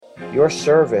Your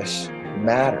service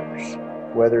matters.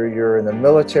 Whether you're in the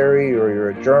military or you're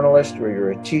a journalist or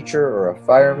you're a teacher or a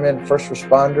fireman, first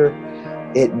responder,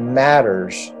 it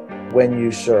matters when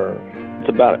you serve. It's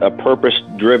about a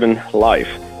purpose-driven life.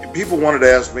 People wanted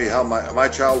to ask me how my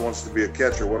child wants to be a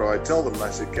catcher. What do I tell them? And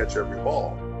I said, catch every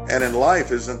ball. And in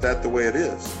life, isn't that the way it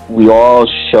is? We all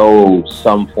show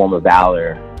some form of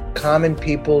valor. Common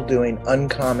people doing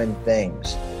uncommon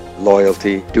things.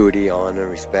 Loyalty, duty, honor,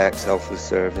 respect, selfless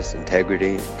service,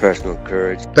 integrity, personal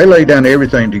courage. They lay down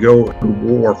everything to go to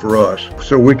war for us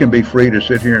so we can be free to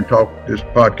sit here and talk this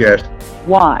podcast.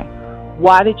 Why?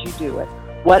 Why did you do it?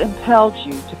 What impelled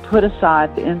you to put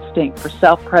aside the instinct for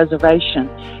self-preservation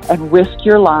and risk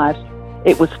your lives?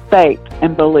 It was faith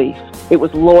and belief. It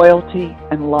was loyalty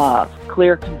and love,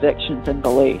 clear convictions and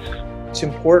beliefs. It's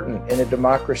important in a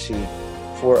democracy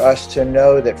for us to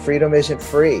know that freedom isn't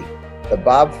free. The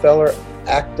Bob Feller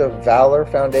Act of Valor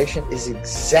Foundation is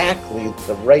exactly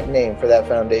the right name for that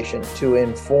foundation to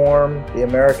inform the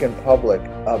American public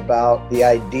about the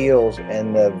ideals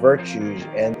and the virtues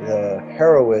and the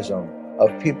heroism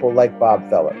of people like Bob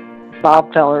Feller.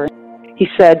 Bob Feller, he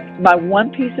said, my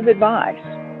one piece of advice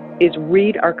is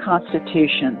read our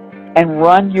Constitution and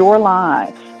run your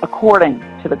lives according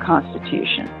to the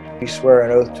Constitution. We swear an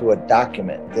oath to a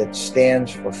document that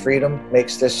stands for freedom,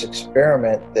 makes this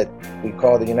experiment that we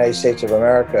call the United States of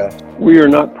America. We are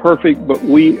not perfect, but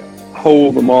we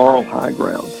hold the moral high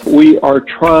ground. We are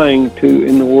trying to,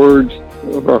 in the words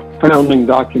of our founding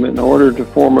document, in order to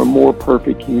form a more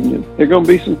perfect union. There are going to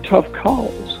be some tough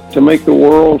calls to make the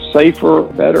world safer,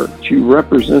 better, to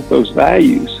represent those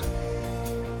values.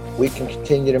 We can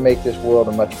continue to make this world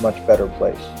a much, much better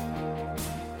place.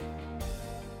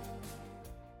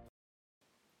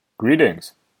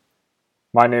 Greetings.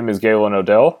 My name is Galen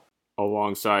Odell,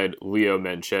 alongside Leo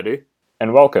Menchetti,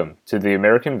 and welcome to the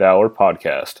American Valor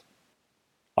Podcast.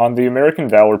 On the American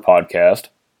Valor Podcast,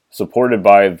 supported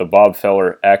by the Bob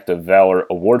Feller Act of Valor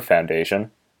Award Foundation,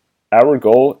 our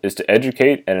goal is to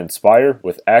educate and inspire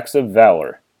with acts of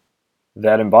valor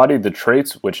that embody the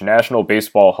traits which National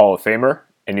Baseball Hall of Famer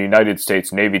and United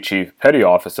States Navy Chief Petty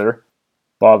Officer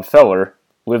Bob Feller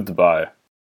lived by.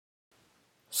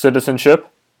 Citizenship,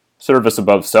 service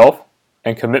above self,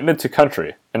 and commitment to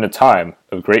country in a time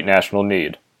of great national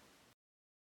need.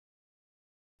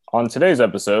 On today's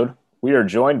episode, we are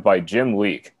joined by Jim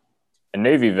Leake, a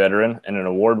Navy veteran and an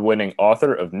award-winning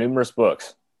author of numerous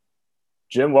books.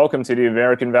 Jim, welcome to the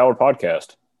American Valor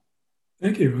Podcast.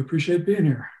 Thank you. I appreciate being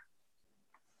here.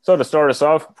 So to start us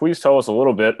off, please tell us a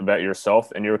little bit about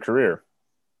yourself and your career.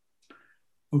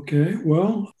 Okay.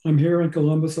 Well, I'm here in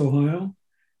Columbus, Ohio,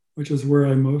 which is where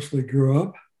I mostly grew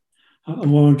up a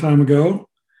long time ago.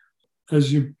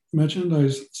 As you mentioned, I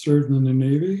served in the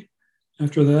Navy.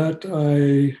 After that,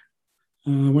 I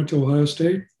went to Ohio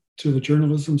State to the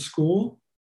journalism school.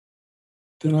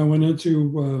 Then I went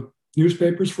into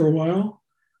newspapers for a while.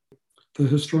 The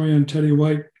historian Teddy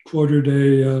White quoted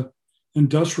a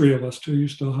industrialist who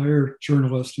used to hire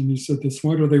journalists, and he said the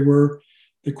smarter they were,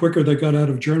 the quicker they got out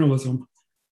of journalism.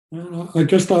 And I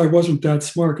guess I wasn't that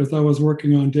smart because I was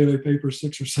working on daily papers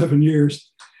 6 or 7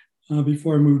 years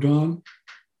before I moved on.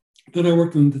 Then I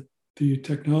worked in the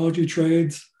technology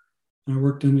trades. I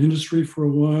worked in industry for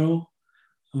a while.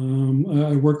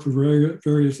 I worked for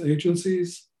various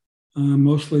agencies,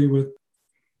 mostly with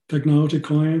technology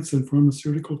clients and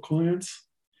pharmaceutical clients.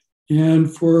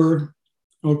 And for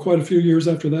quite a few years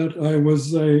after that, I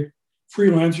was a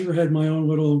freelancer, had my own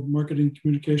little marketing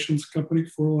communications company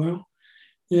for a while,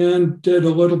 and did a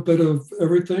little bit of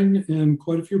everything in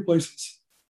quite a few places.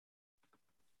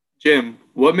 Jim,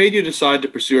 what made you decide to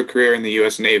pursue a career in the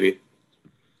U.S. Navy?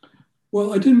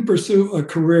 Well, I didn't pursue a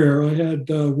career. I had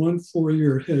 1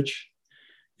 4-year hitch.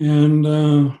 And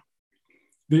the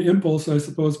impulse, I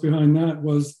suppose, behind that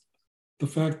was the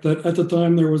fact that at the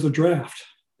time there was a draft.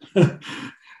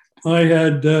 I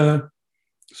had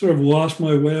sort of lost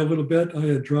my way a little bit. I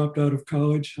had dropped out of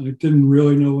college. I didn't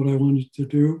really know what I wanted to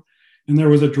do. And there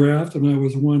was a draft, and I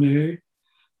was 1A.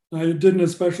 I didn't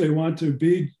especially want to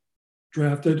be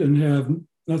drafted and have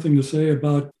nothing to say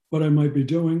about what I might be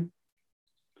doing.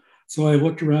 So I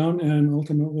looked around and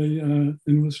ultimately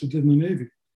enlisted in the Navy.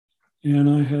 And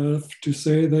I have to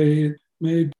say they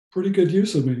made pretty good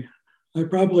use of me. I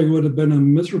probably would have been a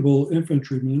miserable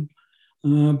infantryman,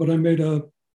 but I made a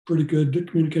pretty good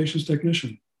communications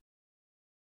technician.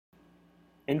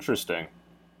 Interesting.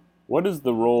 What is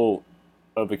the role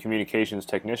of a communications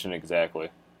technician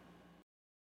exactly?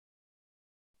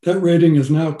 That rating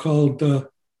is now called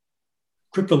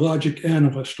cryptologic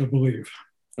analyst, I believe.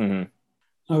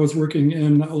 Mm-hmm. I was working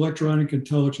in electronic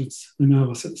intelligence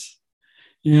analysis.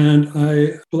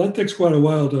 Well, that takes quite a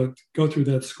while to go through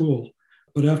that school.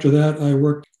 But after that, I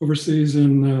worked overseas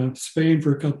in Spain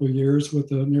for a couple of years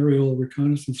with an aerial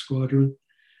reconnaissance squadron.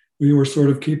 We were sort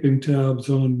of keeping tabs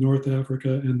on North Africa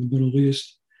and the Middle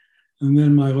East. And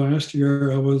then my last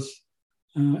year, I was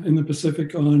in the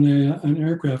Pacific on an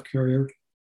aircraft carrier.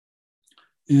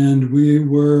 And we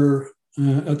were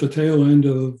at the tail end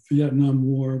of the Vietnam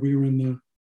War. We were in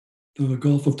the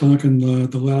Gulf of Tonkin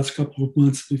the last couple of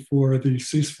months before the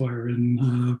ceasefire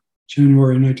in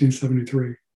January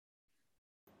 1973.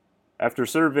 After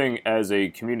serving as a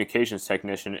communications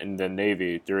technician in the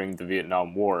Navy during the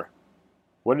Vietnam War,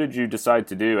 what did you decide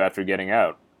to do after getting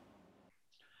out?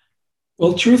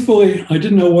 Well, truthfully, I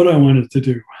didn't know what I wanted to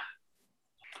do.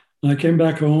 I came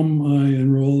back home, I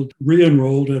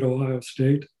re-enrolled at Ohio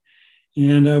State,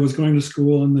 and I was going to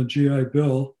school on the GI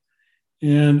Bill.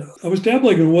 And I was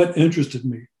dabbling in what interested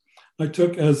me. I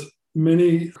took as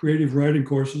many creative writing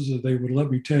courses as they would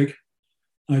let me take.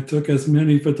 I took as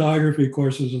many photography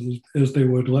courses as they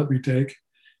would let me take,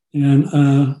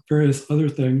 and various other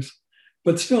things.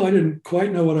 But still, I didn't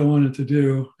quite know what I wanted to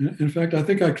do. In fact, I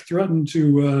think I threatened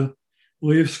to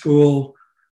leave school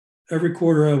every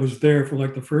quarter I was there for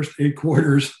like the first 8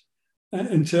 quarters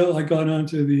until I got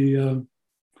onto the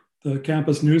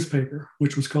campus newspaper,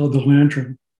 which was called The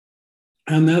Lantern.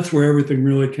 And that's where everything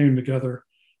really came together.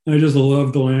 I just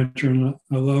loved The Lantern.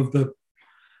 I loved the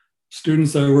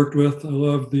students I worked with. I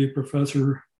loved the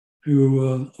professor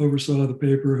who oversaw the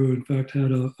paper, who in fact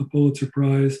had a Pulitzer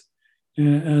Prize.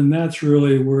 And that's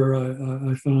really where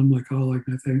I found my calling,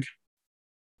 I think.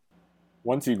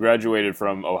 Once you graduated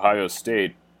from Ohio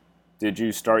State, did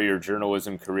you start your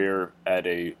journalism career at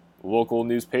a local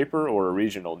newspaper or a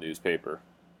regional newspaper?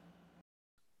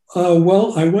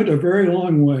 Well, I went a very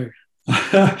long way.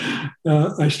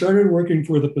 I started working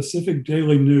for the Pacific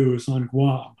Daily News on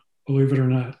Guam, believe it or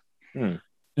not.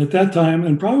 At that time,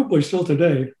 and probably still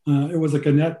today, it was a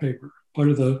Gannett paper, part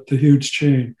of the huge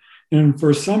chain. And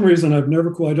for some reason I've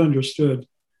never quite understood,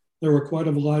 there were quite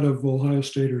a lot of Ohio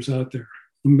Staters out there,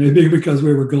 maybe because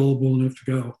we were gullible enough to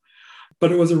go.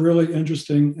 But it was a really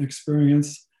interesting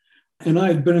experience. And I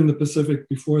had been in the Pacific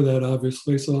before that,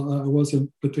 obviously, so I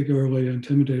wasn't particularly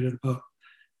intimidated about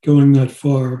going that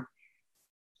far.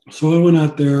 So I went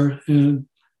out there and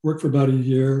worked for about a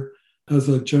year as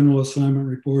a general assignment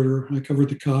reporter. I covered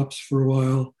the cops for a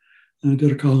while, and I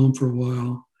did a column for a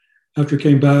while. After I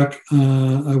came back,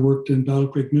 I worked in Battle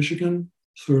Creek, Michigan,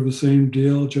 sort of the same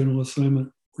deal, general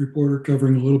assignment reporter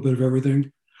covering a little bit of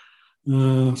everything.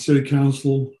 City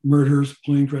council, murders,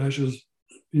 plane crashes,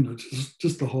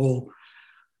 just the whole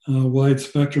wide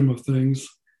spectrum of things.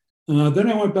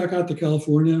 Then I went back out to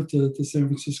California, to San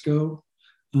Francisco.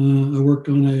 I worked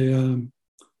on a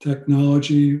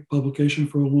technology publication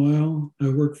for a while. I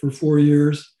worked for 4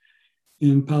 years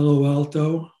in Palo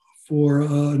Alto for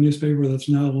a newspaper that's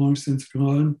now long since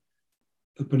gone,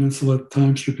 the Peninsula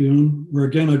Times Tribune, where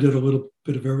again, I did a little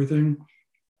bit of everything.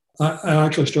 I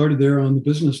actually started there on the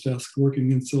business desk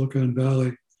working in Silicon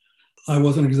Valley. I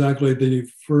wasn't exactly the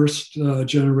first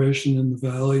generation in the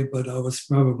Valley, but I was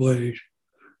probably,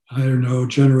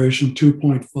 generation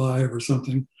 2.5 or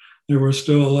something. There were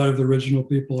still a lot of the original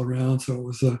people around, so it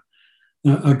was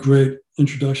a great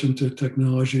introduction to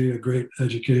technology, a great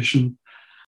education.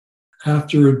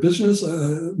 After business,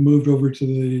 I moved over to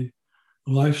the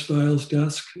lifestyles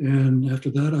desk, and after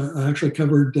that, I actually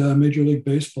covered Major League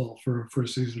Baseball for a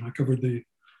season. I covered the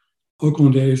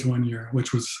Oakland A's one year,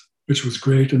 which was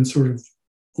great and sort of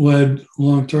led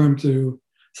long term to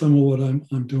some of what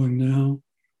I'm doing now.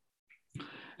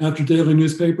 After daily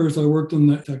newspapers, I worked in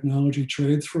the technology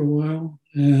trades for a while,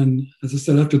 and as I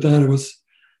said, after that, it was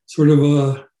sort of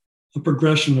a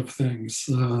progression of things,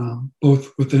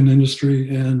 both within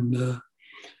industry and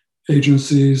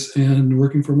agencies and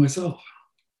working for myself.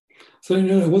 So,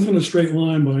 it wasn't a straight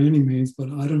line by any means, but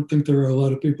I don't think there are a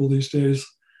lot of people these days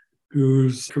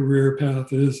whose career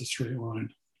path is a straight line.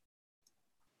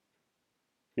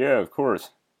 Yeah, of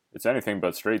course. It's anything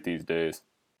but straight these days.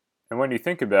 And when you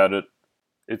think about it,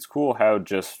 it's cool how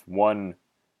just one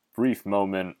brief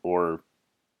moment or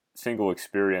single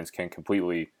experience can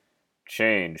completely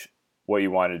change what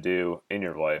you want to do in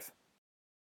your life.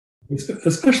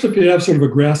 Especially if you have sort of a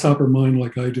grasshopper mind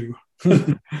like I do.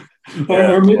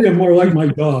 Or maybe I'm more like my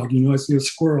dog. I see a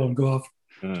squirrel and go off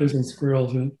chasing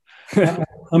squirrels. And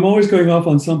I'm always going off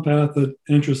on some path that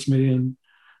interests me and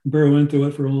burrow into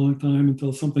it for a long time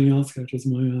until something else catches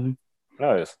my eye.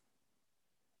 Nice.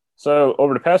 So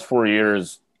over the past 4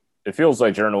 years, it feels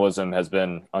like journalism has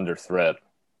been under threat,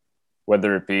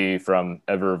 whether it be from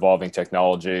ever-evolving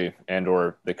technology and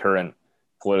or the current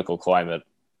political climate.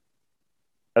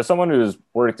 As someone who's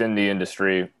worked in the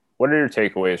industry, what are your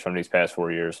takeaways from these past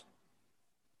 4 years?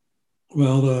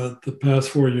 Well, the past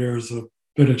 4 years have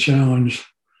been a challenge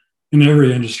in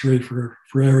every industry for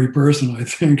every person, I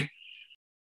think.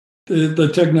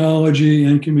 The technology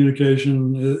and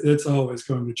communication, it's always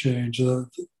going to change. I've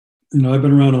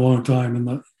been around a long time, and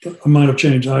the amount of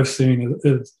change I've seen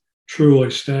is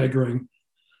truly staggering.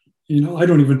 I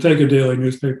don't even take a daily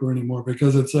newspaper anymore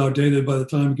because it's outdated by the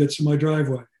time it gets to my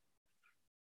driveway.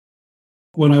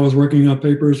 When I was working on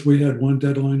papers, we had one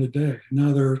deadline a day.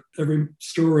 Now every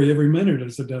story, every minute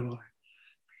is a deadline.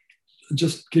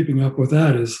 Just keeping up with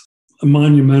that is a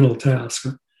monumental task.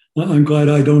 I'm glad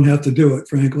I don't have to do it,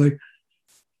 frankly.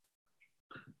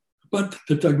 But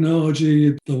the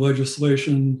technology, the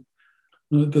legislation,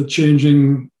 the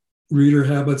changing reader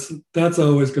habits, that's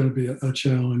always going to be a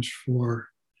challenge for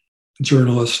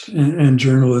journalists and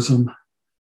journalism.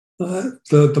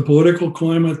 The political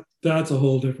climate, that's a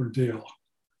whole different deal.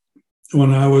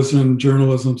 When I was in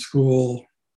journalism school,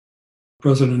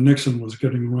 President Nixon was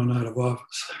getting run out of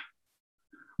office.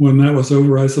 When that was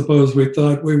over, I suppose we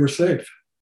thought we were safe,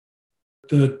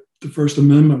 that the First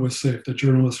Amendment was safe, that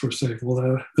journalists were safe.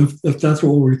 Well, if that's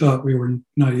what we thought, we were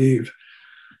naive.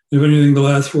 If anything, the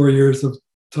last 4 years have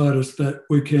taught us that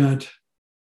we can't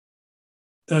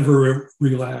ever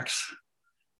relax.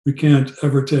 We can't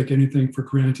ever take anything for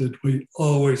granted. We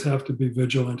always have to be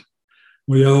vigilant.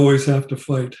 We always have to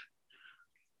fight.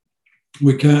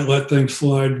 We can't let things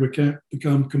slide. We can't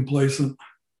become complacent.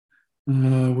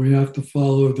 We have to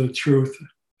follow the truth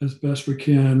as best we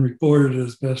can, report it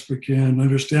as best we can,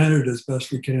 understand it as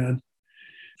best we can,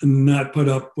 and not put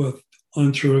up with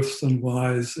untruths and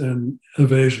lies and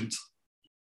evasions.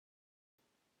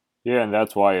 Yeah, and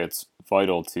that's why it's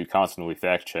vital to constantly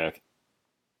fact check.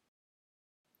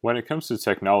 When it comes to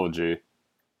technology,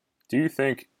 do you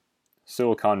think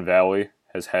Silicon Valley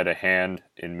has had a hand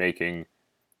in making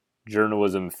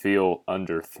journalism feel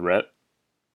under threat?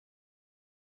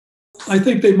 I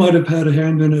think they might have had a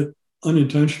hand in it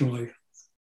unintentionally.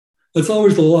 That's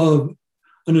always the law of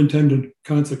unintended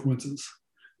consequences.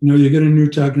 You get a new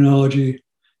technology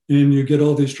and you get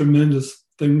all these tremendous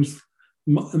things,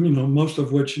 most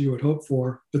of which you would hope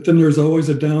for, but then there's always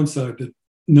a downside that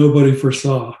nobody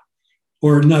foresaw,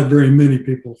 or not very many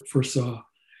people foresaw.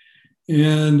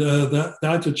 And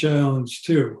that's a challenge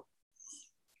too,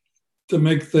 to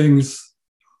make things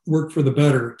work for the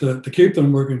better, to keep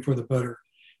them working for the better.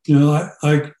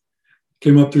 I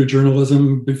came up through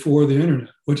journalism before the internet,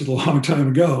 which is a long time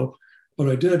ago, but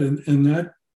I did, and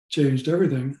that changed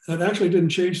everything. That actually didn't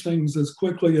change things as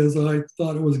quickly as I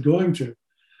thought it was going to.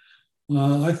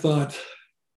 I thought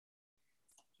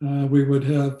we would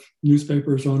have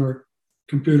newspapers on our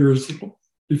computers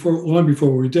long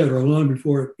before we did, or long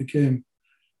before it became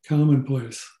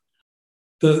commonplace.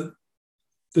 The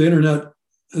internet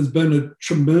has been a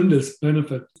tremendous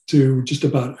benefit to just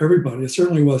about everybody. It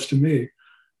certainly was to me.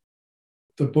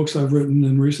 The books I've written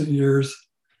in recent years,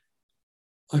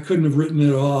 I couldn't have written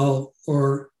it all,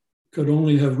 or could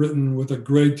only have written with a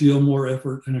great deal more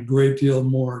effort and a great deal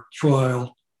more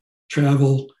travel,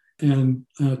 and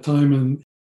time in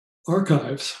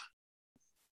archives.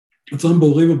 It's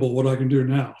unbelievable what I can do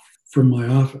now from my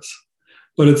office.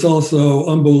 But it's also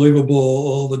unbelievable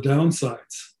all the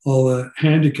downsides, all the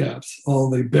handicaps, all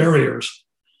the barriers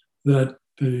that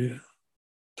the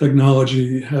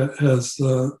technology has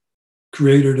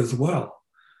created as well.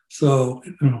 So,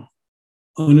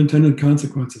 unintended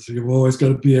consequences. You've always got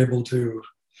to be able to,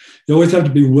 you always have to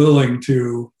be willing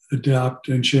to adapt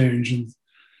and change and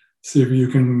see if you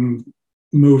can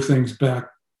move things back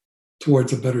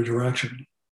towards a better direction.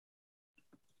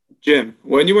 Jim,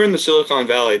 when you were in the Silicon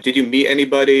Valley, did you meet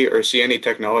anybody or see any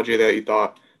technology that you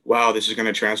thought, wow, this is going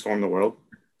to transform the world?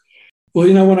 Well,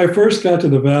 when I first got to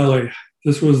the Valley,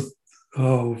 this was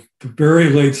the very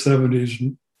late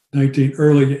 70s,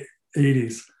 early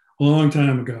 80s, a long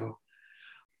time ago.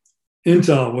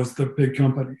 Intel was the big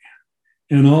company,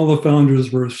 and all the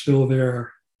founders were still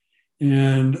there.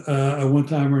 And at one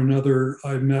time or another,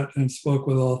 I met and spoke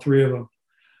with all three of them.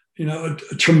 A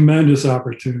tremendous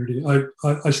opportunity.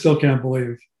 I still can't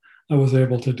believe I was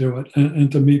able to do it,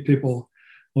 and to meet people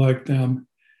like them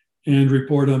and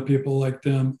report on people like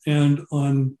them and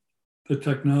on the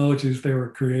technologies they were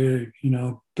creating.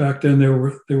 Back then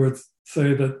they would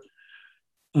say that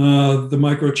the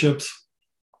microchips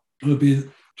would be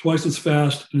twice as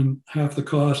fast and half the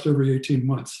cost every 18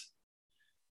 months.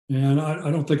 And I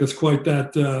don't think it's quite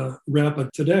that rapid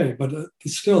today, but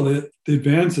still the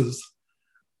advances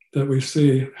that we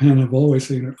see and have always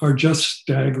seen are just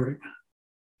staggering.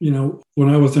 When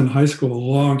I was in high school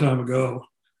a long time ago,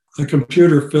 a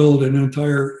computer filled an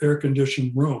entire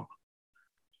air-conditioned room.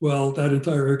 Well, that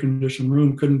entire air-conditioned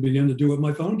room couldn't begin to do what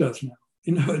my phone does now.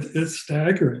 It's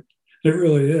staggering. It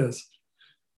really is.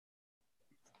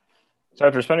 So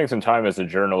after spending some time as a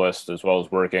journalist as well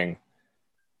as working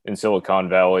in Silicon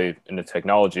Valley in the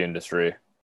technology industry,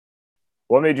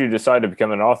 what made you decide to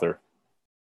become an author?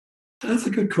 That's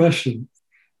a good question.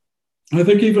 I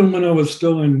think even when I was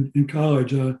still in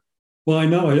college, well, I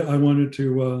know I wanted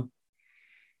to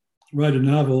write a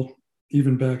novel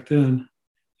even back then.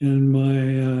 And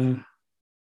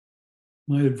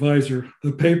my advisor,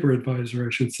 the paper advisor, I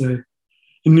should say,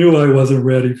 knew I wasn't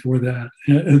ready for that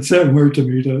and sent word to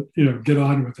me to, get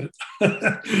on with it.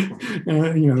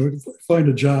 Find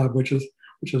a job, which is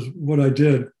what I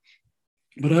did.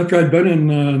 But after I'd been in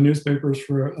newspapers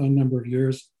for a number of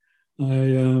years,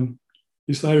 I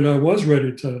decided I was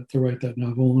ready to write that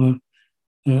novel.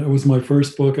 It was my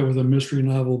first book. It was a mystery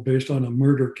novel based on a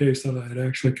murder case that I had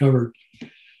actually covered.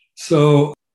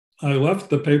 So I left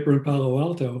the paper in Palo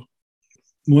Alto,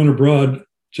 went abroad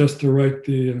just to write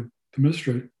the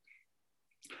mystery,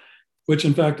 which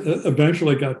in fact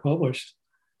eventually got published.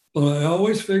 But I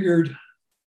always figured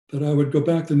that I would go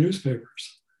back to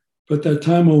newspapers. Put that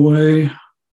time away.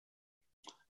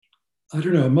 I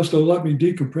don't know, it must have let me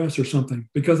decompress or something,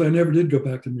 because I never did go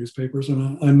back to newspapers,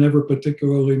 and I never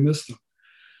particularly missed them.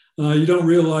 You don't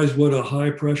realize what a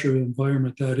high pressure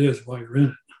environment that is while you're in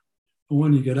it. But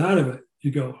when you get out of it,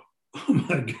 you go, oh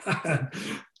my God,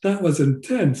 that was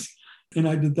intense. And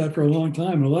I did that for a long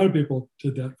time. And a lot of people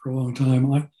did that for a long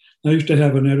time. I used to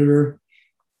have an editor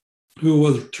who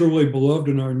was truly beloved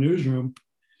in our newsroom,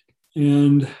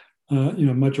 and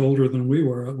much older than we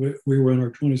were. We were in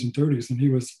our 20s and 30s, and he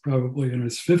was probably in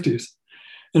his 50s.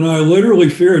 And I literally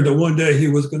feared that one day he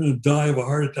was going to die of a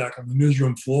heart attack on the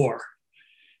newsroom floor.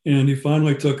 And he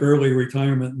finally took early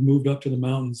retirement and moved up to the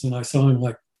mountains. And I saw him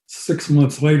like 6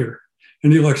 months later,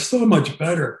 and he looked so much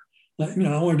better. I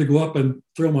wanted to go up and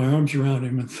throw my arms around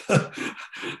him and say,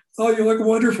 oh, you look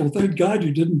wonderful. Thank God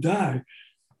you didn't die.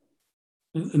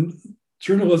 And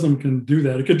journalism can do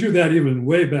that. It could do that even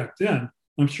way back then.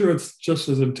 I'm sure it's just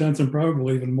as intense and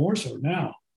probably even more so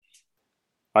now.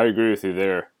 I agree with you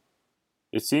there.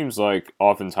 It seems like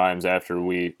oftentimes after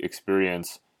we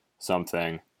experience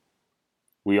something,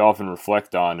 we often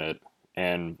reflect on it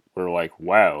and we're like,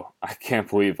 wow, I can't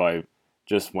believe I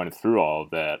just went through all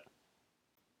of that.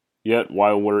 Yet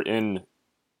while we're in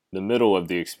the middle of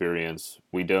the experience,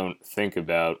 we don't think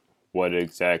about what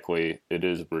exactly it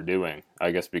is we're doing.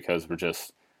 I guess because we're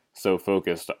just so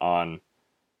focused on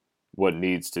what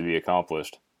needs to be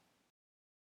accomplished.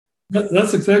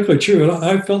 That's exactly true. And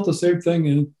I felt the same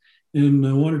thing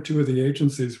in one or two of the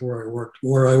agencies where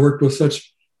I worked with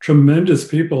such tremendous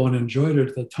people and enjoyed it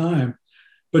at the time,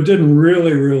 but didn't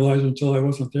really realize until I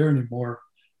wasn't there anymore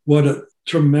what a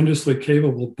tremendously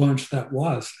capable bunch that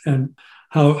was, and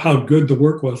how good the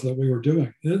work was that we were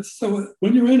doing. So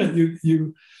when you're in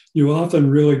it, you often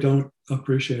really don't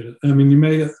appreciate it. I mean, you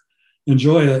may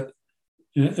enjoy it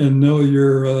and know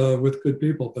you're with good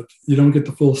people, but you don't get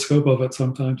the full scope of it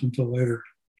sometimes until later.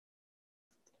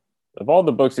 Of all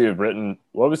the books you've written,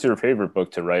 what was your favorite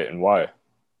book to write and why?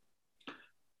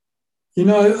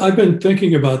 I've been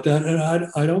thinking about that, and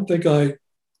I don't think I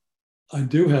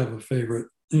do have a favorite.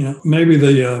 Maybe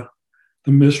the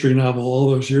mystery novel all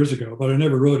those years ago, but I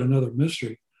never wrote another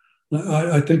mystery.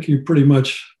 I think you pretty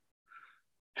much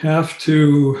have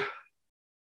to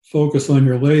focus on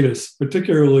your latest,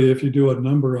 particularly if you do a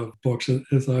number of books,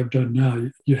 as I've done now.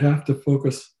 You have to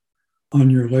focus on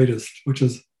your latest, which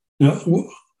is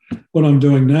what I'm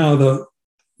doing now.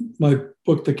 My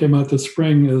book that came out this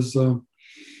spring is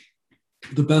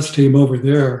The Best Team Over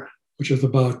There, which is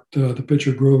about the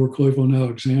pitcher Grover Cleveland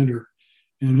Alexander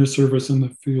and his service in the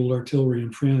field artillery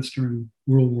in France during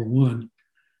World War I.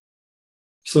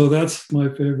 So that's my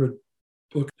favorite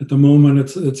book at the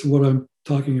moment. It's what I'm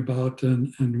talking about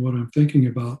and what I'm thinking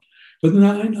about. But then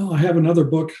I know I have another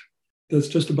book that's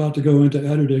just about to go into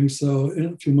editing. So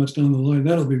in a few months down the line,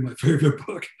 that'll be my favorite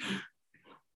book.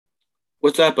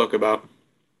 What's that book about?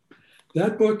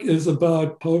 That book is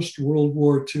about post-World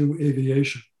War II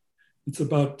aviation. It's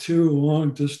about two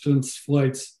long-distance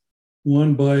flights,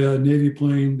 one by a Navy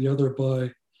plane, the other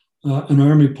by an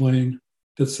Army plane,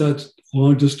 that set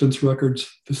long-distance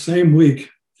records the same week,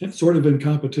 sort of in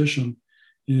competition,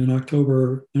 in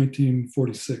October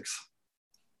 1946.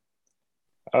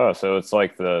 Oh, so it's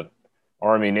like the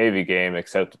Army-Navy game,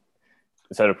 except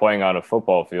instead of playing on a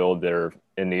football field, they're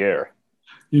in the air.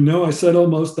 I said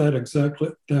almost that exactly.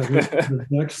 That was the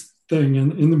next thing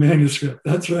in the manuscript.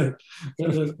 That's right.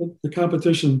 The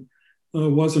competition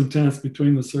was intense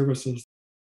between the services.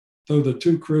 though the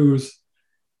two crews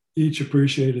each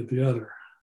appreciated the other.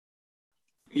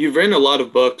 You've written a lot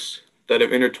of books that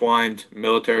have intertwined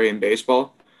military and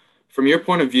baseball. From your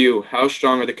point of view, how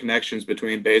strong are the connections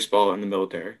between baseball and the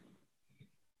military?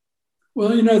 Well,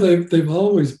 they've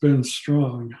always been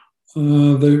strong.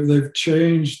 They've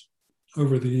changed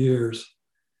over the years.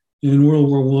 In World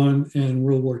War I and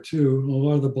World War II, a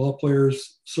lot of the ball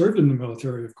players served in the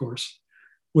military, of course,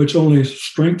 which only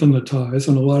strengthened the ties.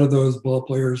 And a lot of those ball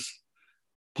players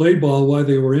played ball while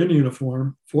they were in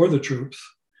uniform for the troops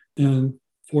and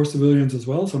for civilians as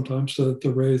well, sometimes to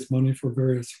raise money for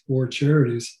various war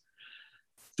charities.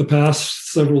 The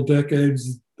past several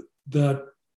decades, that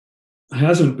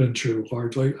hasn't been true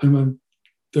largely. I mean,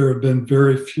 there have been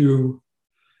very few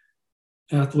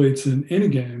athletes in any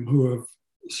game who have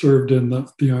served in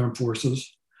the armed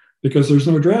forces because there's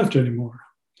no draft anymore.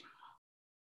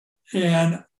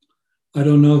 And I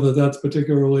don't know that that's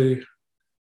particularly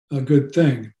a good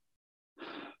thing.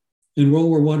 In World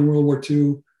War I, World War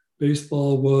II,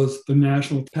 baseball was the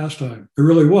national pastime. It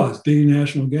really was the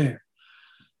national game.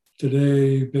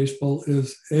 Today, baseball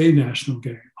is a national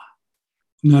game,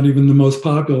 not even the most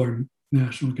popular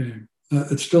national game.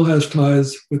 It still has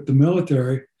ties with the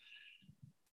military,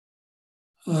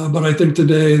 but I think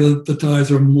today the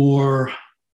ties are more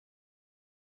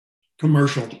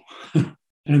commercial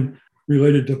and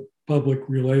related to public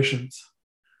relations.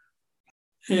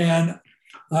 And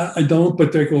I don't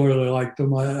particularly like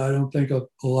them. I don't think a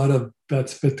lot of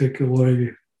vets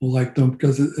particularly like them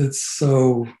because it's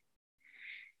so,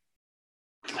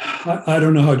 I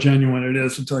don't know how genuine it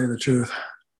is, to tell you the truth.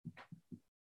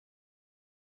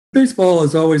 Baseball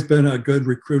has always been a good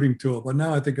recruiting tool, but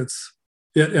now I think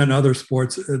in other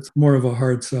sports, it's more of a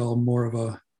hard sell, more of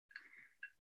a,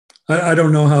 I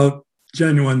don't know how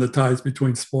genuine the ties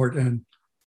between sport and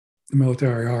the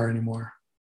military are anymore.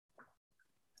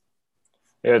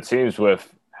 Yeah, it seems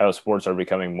with how sports are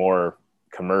becoming more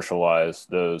commercialized,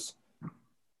 those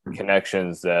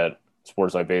connections that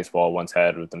sports like baseball once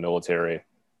had with the military,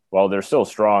 while they're still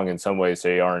strong, in some ways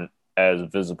they aren't as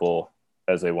visible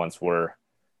as they once were.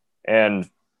 And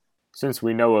since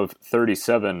we know of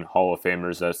 37 Hall of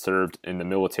Famers that served in the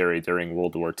military during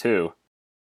World War II,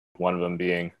 one of them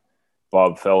being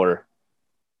Bob Feller,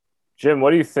 Jim, what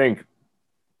do you think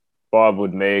Bob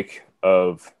would make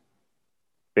of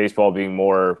baseball being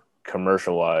more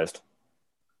commercialized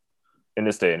in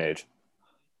this day and age?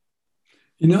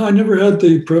 I never had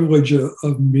the privilege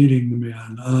of meeting the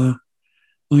man.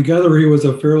 I gather he was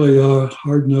a fairly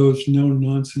hard-nosed,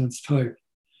 no-nonsense type.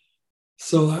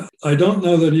 So I don't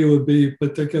know that he would be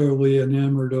particularly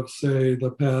enamored of, say, the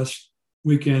past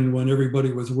weekend when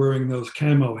everybody was wearing those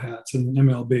camo hats in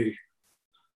MLB.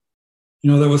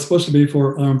 That was supposed to be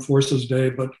for Armed Forces Day,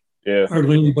 but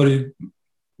hardly anybody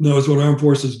knows what Armed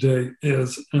Forces Day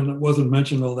is, and it wasn't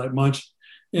mentioned all that much.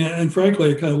 And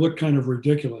frankly, it kind of looked kind of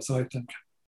ridiculous, I think,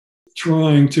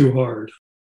 trying too hard.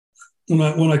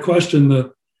 When I question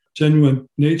the genuine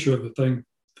nature of the thing,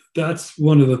 that's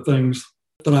one of the things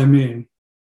that I mean,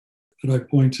 that I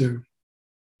point to.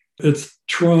 It's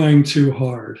trying too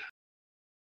hard.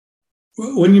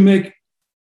 When you make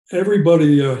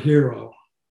everybody a hero,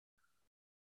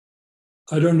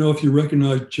 I don't know if you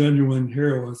recognize genuine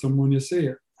heroism when you see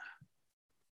it.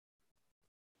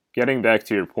 Getting back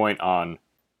to your point on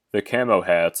the camo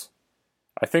hats,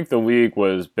 I think the league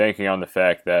was banking on the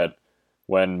fact that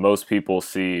when most people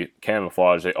see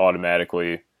camouflage, they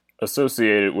automatically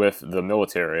associate it with the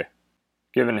military,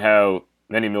 given how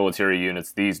many military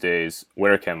units these days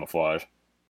wear camouflage.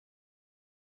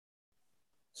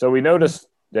 So we noticed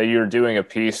that you're doing a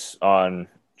piece on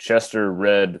Chester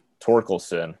Red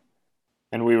Torkelson,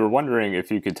 and we were wondering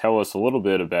if you could tell us a little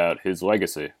bit about his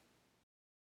legacy.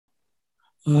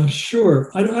 Sure.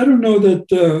 I don't know that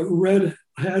Red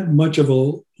had much of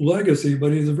a legacy,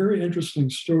 but he's a very interesting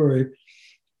story.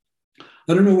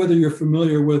 I don't know whether you're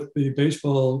familiar with the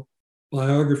Baseball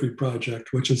Biography Project,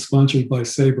 which is sponsored by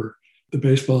SABR, the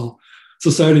Baseball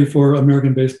Society for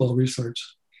American Baseball Research.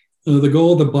 The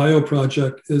goal of the Bio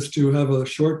Project is to have a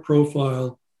short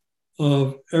profile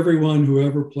of everyone who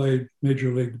ever played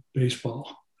Major League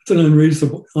Baseball. It's an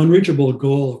unreachable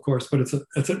goal, of course, but it's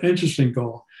an interesting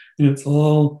goal. And it's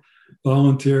all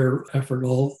volunteer effort,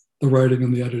 all the writing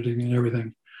and the editing and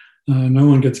everything. No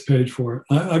one gets paid for it.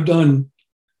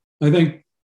 I think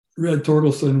Red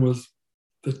Torkelson was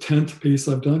the 10th piece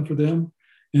I've done for them.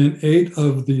 And 8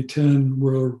 of the 10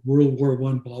 were World War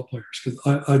I ball players, because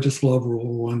I just love World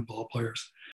War I ball players.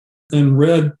 And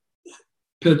Red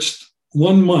pitched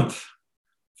 1 month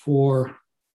for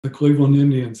the Cleveland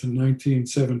Indians in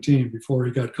 1917 before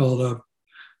he got called up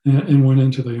and went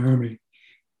into the Army.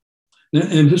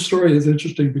 And his story is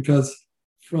interesting because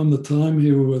from the time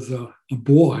he was a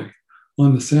boy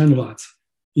on the Sandlots,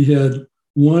 he had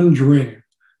one dream.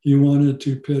 He wanted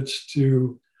to pitch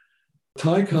to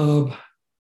Ty Cobb,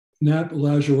 Nap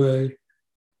Lajoie,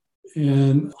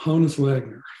 and Honus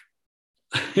Wagner.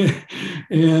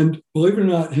 And believe it or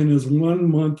not, in his 1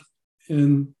 month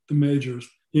in the majors,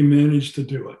 he managed to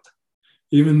do it,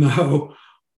 even though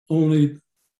only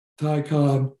Ty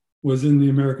Cobb was in the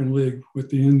American League with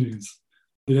the Indians.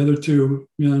 The other two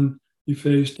men he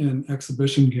faced in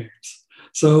exhibition games.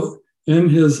 So in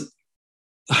his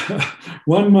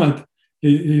 1 month,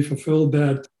 he fulfilled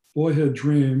that boyhood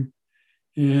dream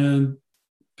and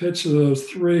pitched to those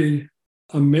three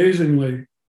amazingly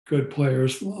good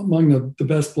players, among the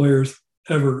best players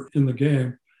ever in the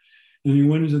game. And he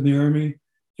went into the Army,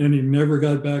 and he never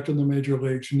got back to the major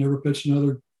leagues. He never pitched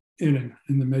another inning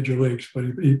in the major leagues, but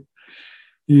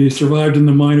he survived in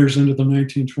the minors into the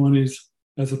 1920s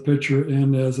as a pitcher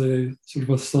and as a sort of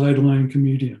a sideline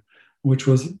comedian, which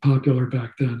was popular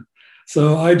back then.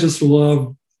 So I just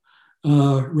love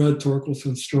Red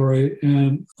Torkelson's story,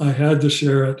 and I had to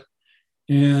share it.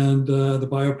 And the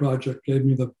Bio Project gave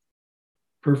me the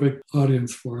perfect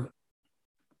audience for it.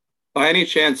 By any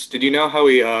chance, did you know how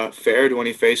he fared when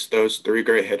he faced those three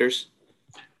great hitters?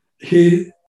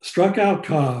 He struck out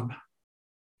Cobb,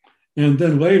 and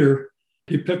then later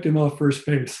he picked him off first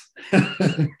base,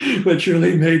 which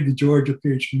really made the Georgia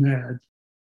Peach mad.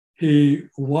 He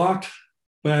walked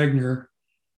Wagner,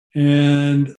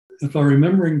 and if I'm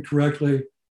remembering correctly,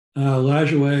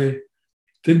 Lajoie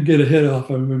didn't get a hit off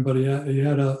of him, but he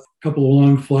had a couple of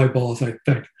long fly balls, I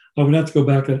think. I would have to go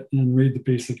back and read the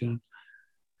piece again.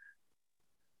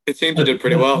 It seems he did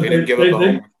pretty well. He didn't give up a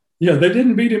home. Yeah, they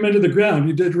didn't beat him into the ground.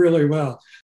 He did really well.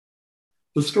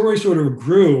 The story sort of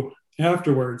grew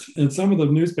afterwards, and some of the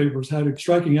newspapers had him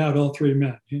striking out all three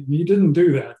men. He didn't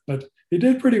do that, but he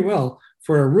did pretty well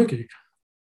for a rookie.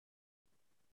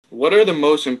 What are the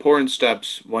most important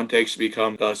steps one takes to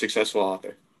become a successful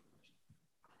author?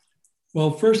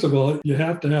 Well, first of all, you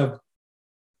have to have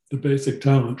the basic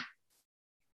talent.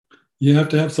 You have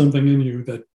to have something in you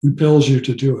that impels you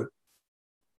to do it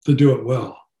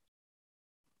well.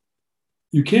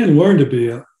 You can learn to be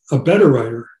a better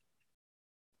writer,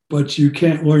 but you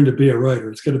can't learn to be a writer.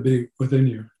 It's got to be within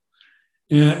you.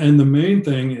 And the main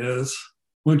thing is,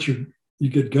 once you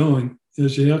get going,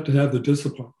 is you have to have the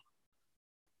discipline.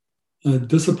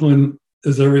 Discipline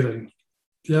is everything.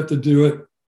 You have to do it,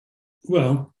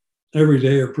 well, every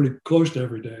day or pretty close to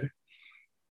every day.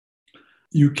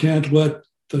 You can't let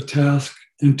the task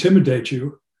intimidate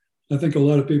you. I think a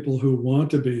lot of people who want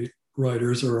to be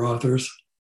writers or authors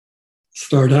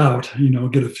start out,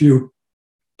 get a few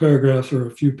paragraphs or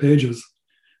a few pages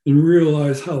and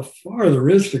realize how far there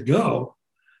is to go,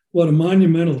 what a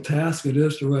monumental task it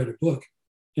is to write a book,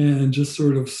 and just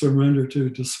sort of surrender to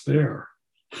despair.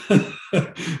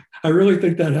 I really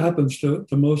think that happens to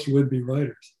most would-be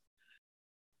writers.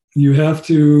 You have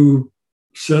to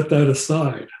set that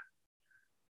aside.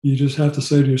 You just have to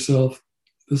say to yourself,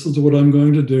 this is what I'm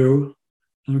going to do.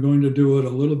 I'm going to do it a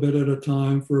little bit at a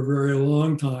time for a very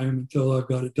long time until I've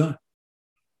got it done.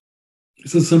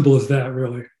 It's as simple as that,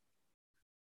 really.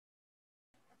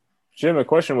 Jim, a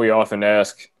question we often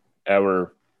ask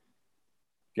our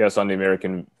guests on the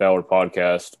American Valor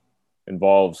podcast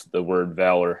involves the word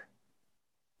valor.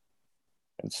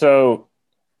 And so,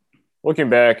 looking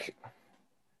back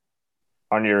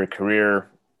on your career,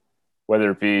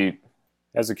 whether it be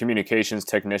as a communications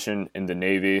technician in the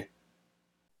Navy,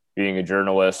 being a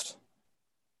journalist,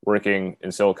 working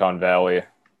in Silicon Valley,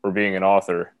 or being an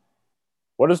author,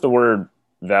 what does the word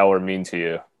valor mean to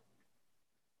you?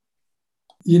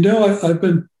 I've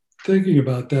been thinking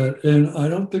about that, and I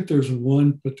don't think there's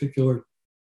one particular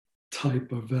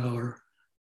type of valor.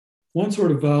 One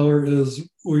sort of valor is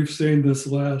we've seen this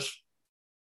last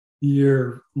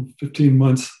year, 15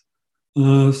 months,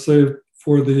 say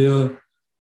for the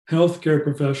healthcare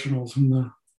professionals and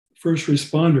the first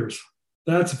responders.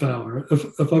 That's valor.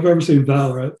 If I've ever seen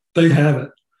valor, they have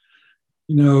it.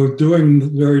 Doing a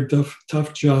very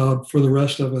tough job for the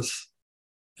rest of us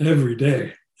every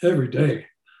day. I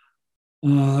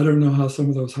don't know how some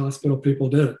of those hospital people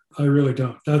did it. I really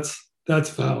don't. That's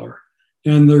valor.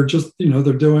 And they're just,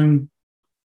 they're doing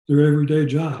their everyday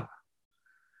job.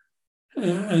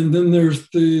 And then there's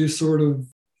the sort of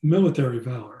military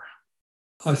valor.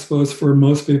 I suppose for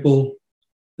most people,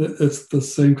 it's the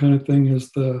same kind of thing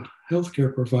as the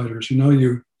healthcare providers.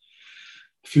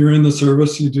 If you're in the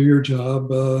service, you do your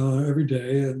job every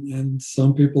day. And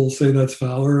some people say that's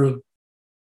valor.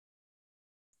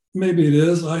 Maybe it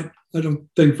is. I don't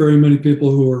think very many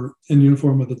people who were in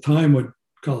uniform at the time would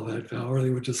call that valor. They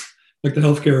would just, like the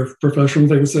healthcare professionals,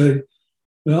 they would say,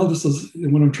 well, this is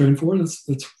what I'm trained for.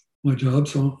 That's my job,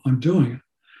 so I'm doing it.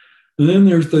 And then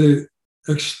there's the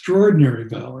extraordinary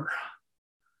valor,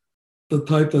 the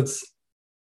type that's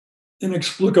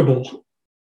inexplicable,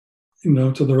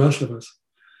 to the rest of us.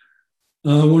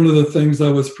 One of the things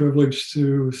I was privileged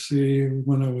to see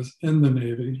when I was in the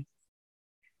Navy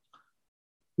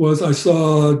was I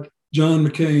saw John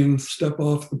McCain step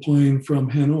off the plane from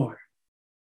Hanoi.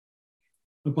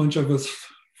 A bunch of us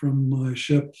from my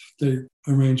ship, they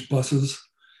arranged buses,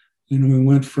 and we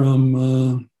went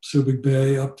from Subic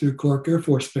Bay up to Clark Air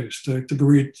Force Base to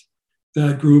greet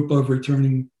that group of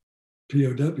returning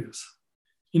POWs.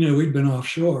 We'd been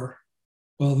offshore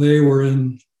while they were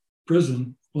in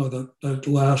prison. Well, that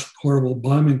last horrible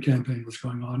bombing campaign was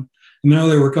going on. And now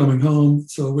they were coming home,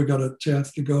 so we got a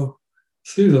chance to go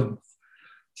see them.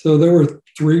 So there were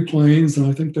 3 planes, and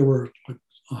I think there were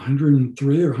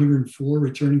 103 or 104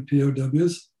 returning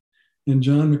POWs, and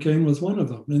John McCain was one of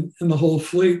them. And the whole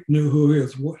fleet knew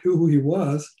who he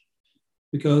was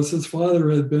because his father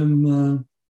had been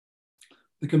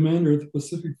the commander of the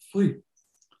Pacific Fleet,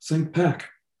 St. Pac.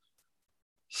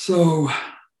 So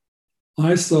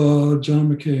I saw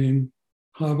John McCain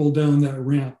hobble down that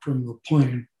ramp from the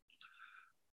plane,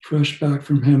 fresh back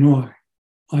from Hanoi.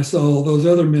 I saw all those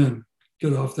other men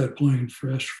get off that plane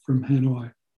fresh from Hanoi.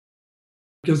 It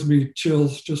gives me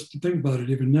chills just to think about it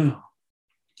even now.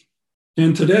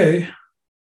 And today,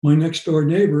 my next door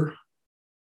neighbor,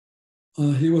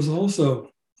 he was also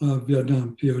a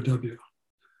Vietnam POW.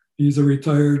 He's a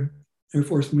retired Air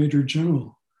Force Major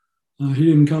General. He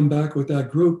didn't come back with that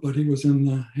group, but he was in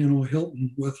the Hanoi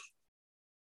Hilton with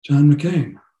John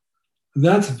McCain.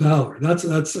 That's valor.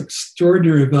 That's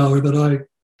extraordinary valor that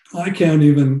I can't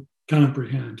even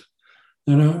comprehend.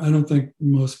 And I don't think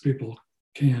most people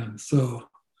can. So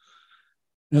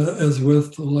as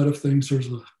with a lot of things, there's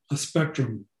a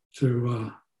spectrum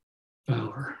to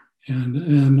valor.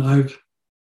 And I've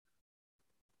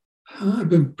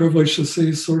been privileged to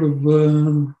see sort of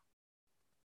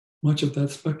much of that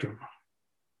spectrum.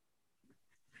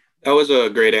 That was a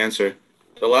great answer.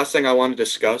 The last thing I want to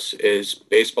discuss is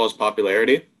baseball's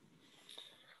popularity.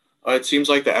 It seems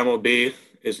like the MLB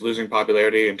is losing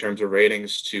popularity in terms of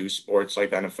ratings to sports like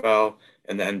the NFL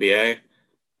and the NBA.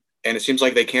 And it seems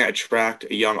like they can't attract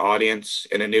a young audience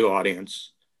and a new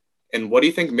audience. And what do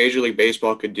you think Major League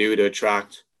Baseball could do to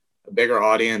attract a bigger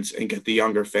audience and get the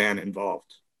younger fan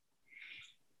involved?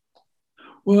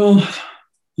 Well,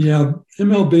 yeah,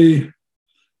 MLB,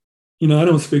 I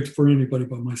don't speak for anybody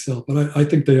but myself, but I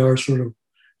think they are sort of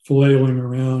flailing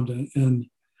around and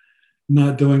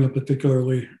not doing a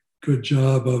particularly good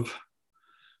job of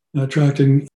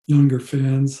attracting younger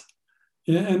fans.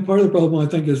 And part of the problem, I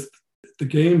think, is the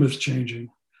game is changing.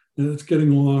 It's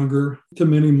getting longer. To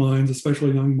many minds,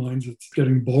 especially young minds, it's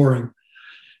getting boring.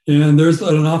 And there's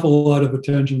an awful lot of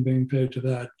attention being paid to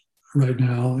that right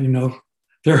now.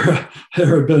 There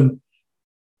have been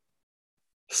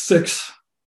 6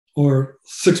 or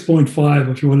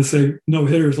 6.5, if you want to say, no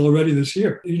hitters already this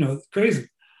year. Crazy.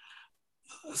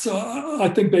 So I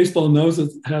think baseball knows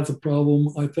it has a problem.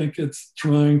 I think it's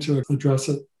trying to address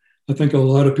it. I think a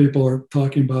lot of people are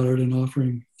talking about it and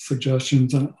offering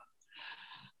suggestions.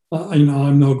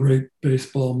 I'm no great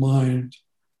baseball mind,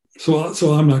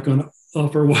 so I'm not going to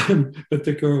offer one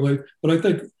particularly. But I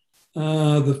think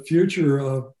the future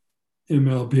of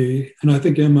MLB, and I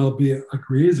think MLB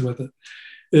agrees with it,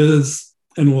 is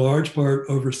in large part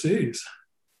overseas.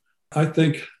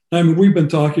 We've been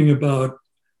talking about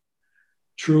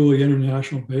truly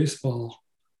international baseball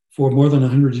for more than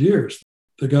 100 years.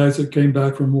 The guys that came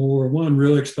back from World War I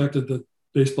really expected that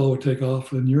baseball would take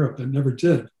off in Europe. It never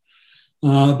did.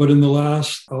 But in the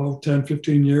last 10,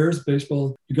 15 years,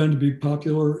 baseball begun to be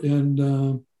popular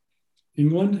in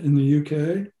England, in the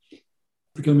UK,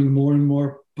 becoming more and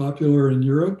more popular in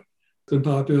Europe. It's been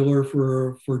popular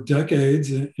for decades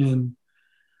in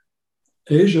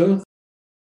Asia.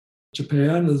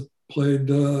 Japan has played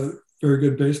very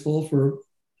good baseball for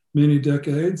many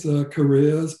decades.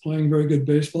 Korea is playing very good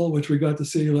baseball, which we got to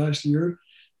see last year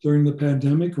during the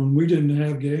pandemic when we didn't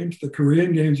have games. The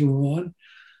Korean games were on.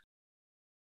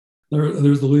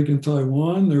 There's the league in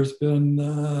Taiwan. There's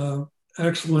been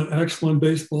excellent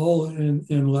baseball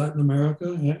in Latin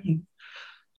America and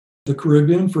the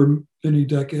Caribbean for many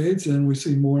decades, and we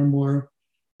see more and more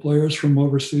players from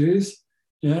overseas.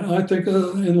 And I think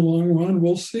in the long run,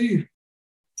 we'll see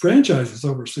franchises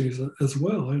overseas as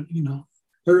well. I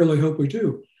really hope we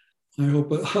do. I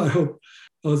hope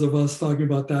those of us talking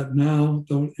about that now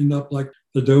don't end up like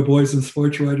the doughboys and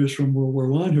sports writers from World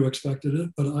War I who expected it,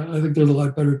 but I think there's a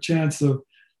lot better chance of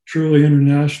truly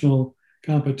international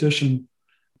competition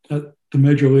at the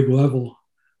major league level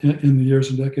in the years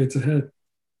and decades ahead.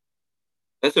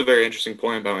 That's a very interesting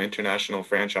point about international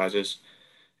franchises.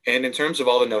 And in terms of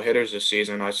all the no-hitters this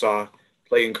season, I saw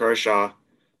Clayton Kershaw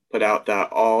put out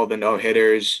that all the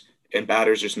no-hitters and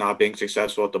batters just not being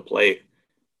successful at the plate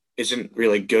isn't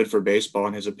really good for baseball,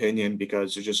 in his opinion,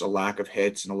 because there's just a lack of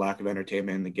hits and a lack of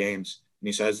entertainment in the games. And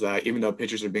he says that even though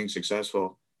pitchers are being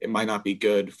successful, it might not be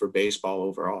good for baseball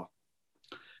overall.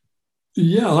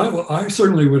 Yeah, I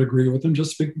certainly would agree with him,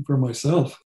 just speaking for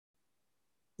myself.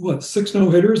 6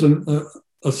 no-hitters and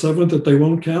a 7th that they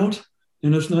won't count,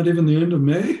 and it's not even the end of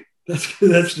May? That's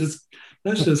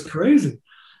just crazy.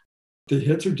 The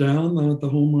hits are down, the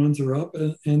home runs are up,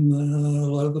 and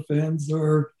a lot of the fans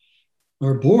are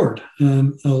bored,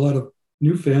 and a lot of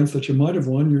new fans that you might have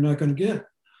won, you're not going to get.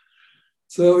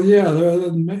 So yeah,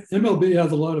 the MLB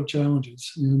has a lot of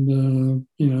challenges, and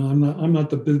I'm not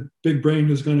the big brain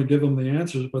who's going to give them the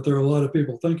answers, but there are a lot of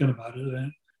people thinking about it,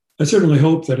 and I certainly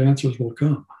hope that answers will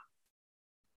come.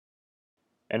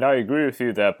 And I agree with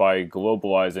you that by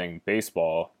globalizing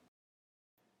baseball,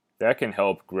 that can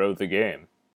help grow the game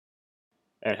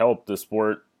and help the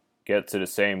sport get to the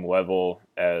same level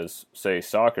as, say,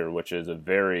 soccer, which is a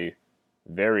very,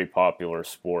 very popular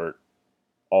sport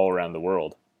all around the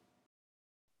world.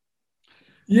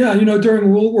 Yeah,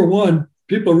 during World War I,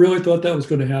 people really thought that was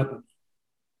going to happen.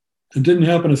 It didn't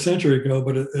happen a century ago,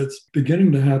 but it's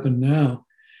beginning to happen now.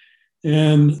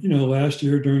 And, last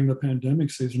year during the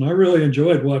pandemic season, I really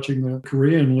enjoyed watching the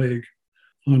Korean League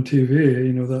on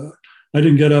TV. I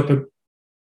didn't get up at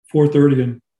 4:30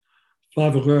 and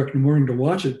 5 o'clock in the morning to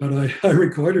watch it, but I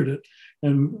recorded it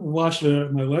and watched it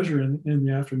at my leisure in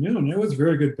the afternoon. It was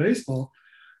very good baseball.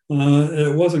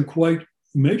 It wasn't quite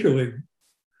major league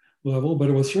level, but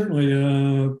it was certainly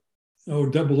AA or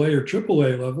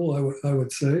AAA level, I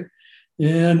would say.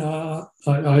 And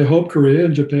I hope Korea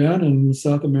and Japan and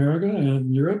South America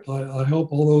and Europe, I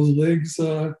hope all those leagues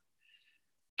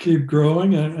keep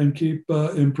growing and keep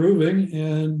improving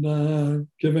and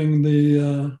giving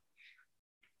the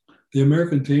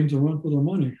American teams a run for their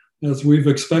money, as we've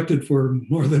expected for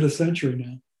more than a century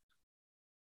now.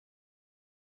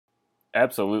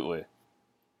 Absolutely.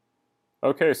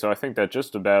 Okay, so I think that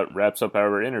just about wraps up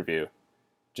our interview.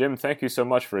 Jim, thank you so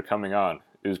much for coming on.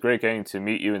 It was great getting to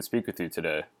meet you and speak with you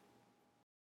today.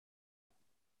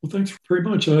 Well, thanks very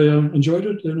much. I enjoyed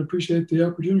it and appreciate the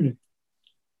opportunity.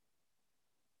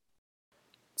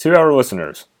 To our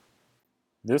listeners,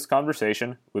 this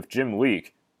conversation with Jim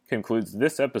Leake concludes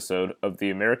this episode of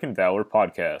the American Valor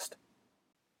Podcast.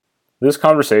 This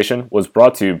conversation was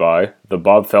brought to you by the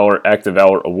Bob Feller Active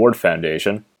Valor Award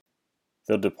Foundation,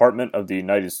 the Department of the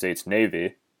United States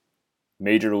Navy,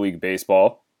 Major League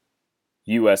Baseball,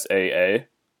 USAA,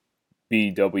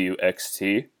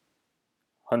 BWXT,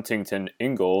 Huntington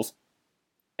Ingalls,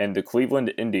 and the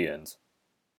Cleveland Indians.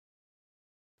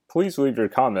 Please leave your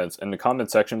comments in the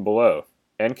comment section below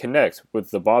and connect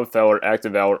with the Bob Feller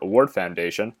Active Valor Award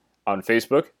Foundation on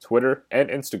Facebook, Twitter, and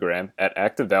Instagram at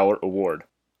Active Valor Award.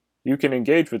 You can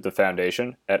engage with the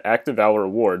foundation at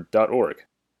activevaloraward.org.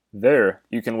 There,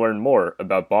 you can learn more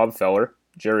about Bob Feller,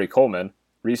 Jerry Coleman,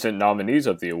 recent nominees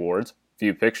of the awards,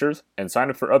 view pictures, and sign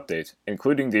up for updates,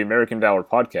 including the American Valor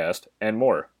Podcast, and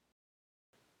more.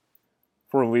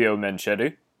 For Leo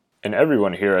Menchetti, and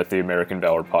everyone here at the American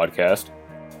Valor Podcast,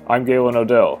 I'm Galen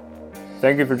Odell.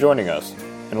 Thank you for joining us,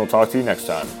 and we'll talk to you next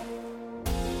time.